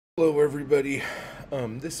Hello everybody.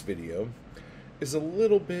 This video is a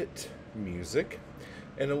little bit music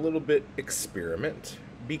and a little bit experiment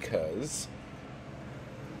because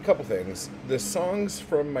a couple things. The songs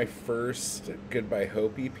from my first Goodbye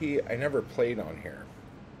Hope EP I never played on here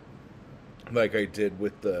like I did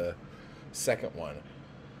with the second one.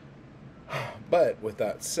 But with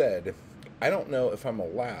that said, I don't know if I'm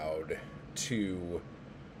allowed to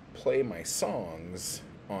play my songs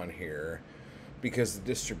on here because the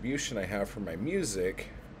distribution I have for my music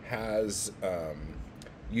has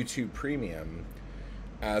YouTube Premium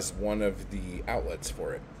as one of the outlets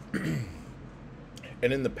for it. And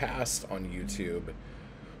in the past on YouTube,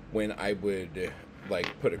 when I would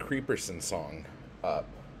like put a Creeperson song up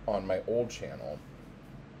on my old channel,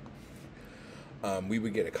 we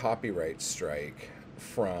would get a copyright strike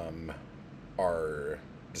from our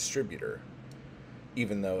distributor,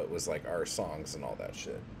 even though it was like our songs and all that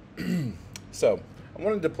shit. So I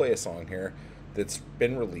wanted to play a song here that's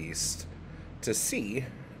been released to see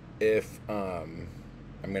if I'm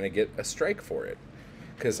going to get a strike for it,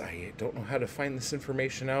 because I don't know how to find this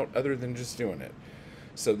information out other than just doing it.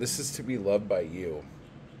 So this is To Be Loved by You.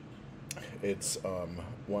 It's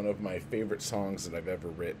one of my favorite songs that I've ever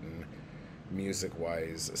written,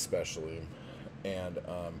 music-wise especially, and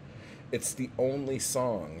it's the only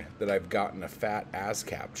song that I've gotten a fat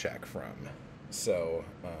ASCAP check from. So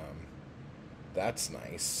that's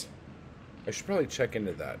nice. I should probably check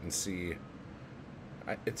into that and see.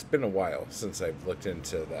 It's been a while since I've looked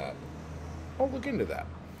into that. I'll look into that.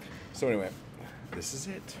 So anyway, this is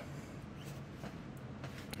it.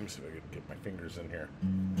 Let me see if I can get my fingers in here.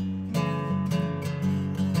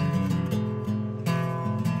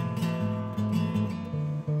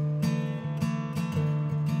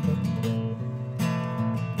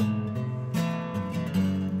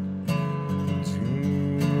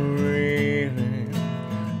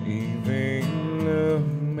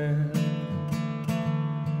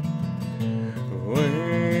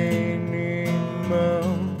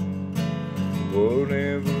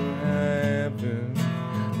 Whatever happened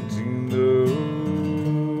to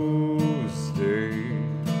those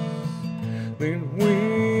days that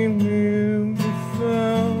we knew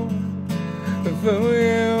before? Before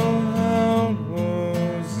your heart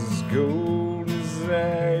was as gold as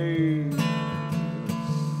ice,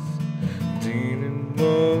 didn't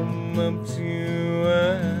warm up to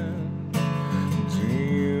us. Do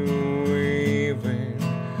you even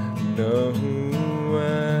know who I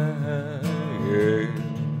am?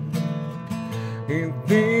 In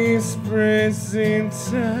this present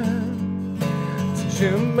time, to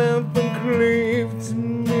jump out the cliff to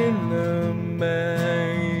minimize,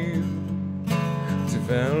 to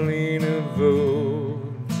finally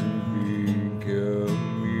vote to become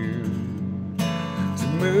you, to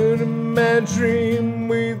murder my dream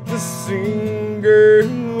with the singer,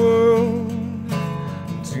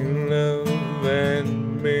 to love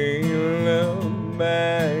and be loved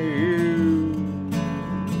by you.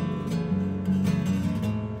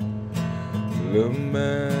 Love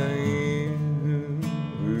my you.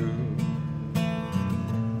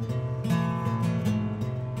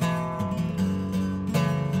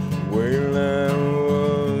 Well, I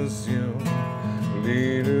was your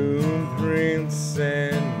little prince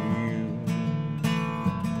and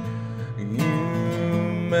you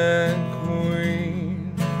my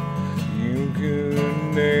queen. You could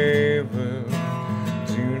never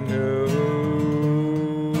do no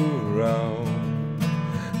wrong,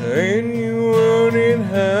 and you wouldn't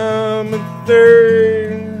harm a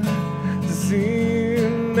third to see a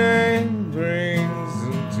night brings a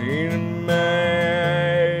tear to my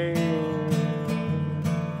eye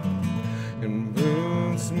and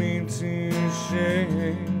puts me to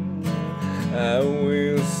shame. I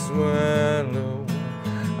will swallow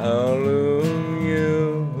all of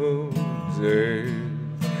your days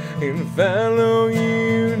and follow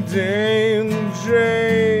you down the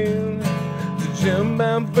drain, to jump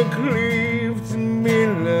off a cliff to be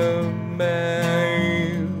loved by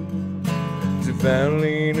you, to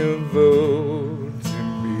finally vote to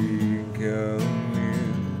become you,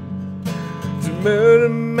 to murder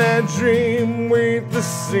my dream with the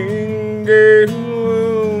singer,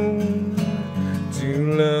 to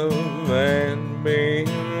love and be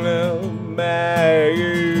loved by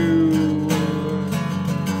you.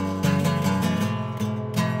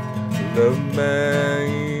 Love by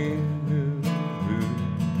you.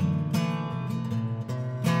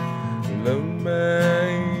 Love by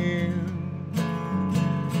you.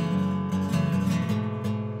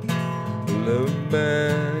 Love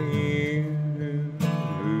by you.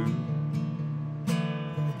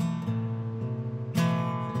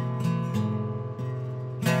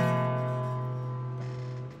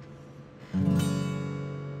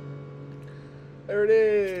 There it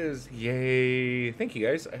is. Yay. Thank you,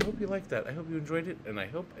 guys. I hope you liked that. I hope you enjoyed it, and I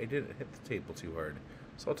hope I didn't hit the table too hard.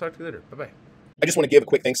 So I'll talk to you later. Bye-bye. I just want to give a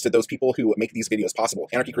quick thanks to those people who make these videos possible.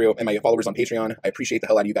 Anarchy Crew and my followers on Patreon. I appreciate the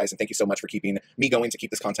hell out of you guys, and thank you so much for keeping me going to keep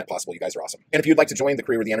this content possible. You guys are awesome. And if you'd like to join the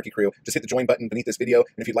crew or the Anarchy Crew, just hit the join button beneath this video.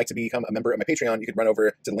 And if you'd like to become a member of my Patreon, you can run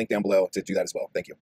over to the link down below to do that as well. Thank you.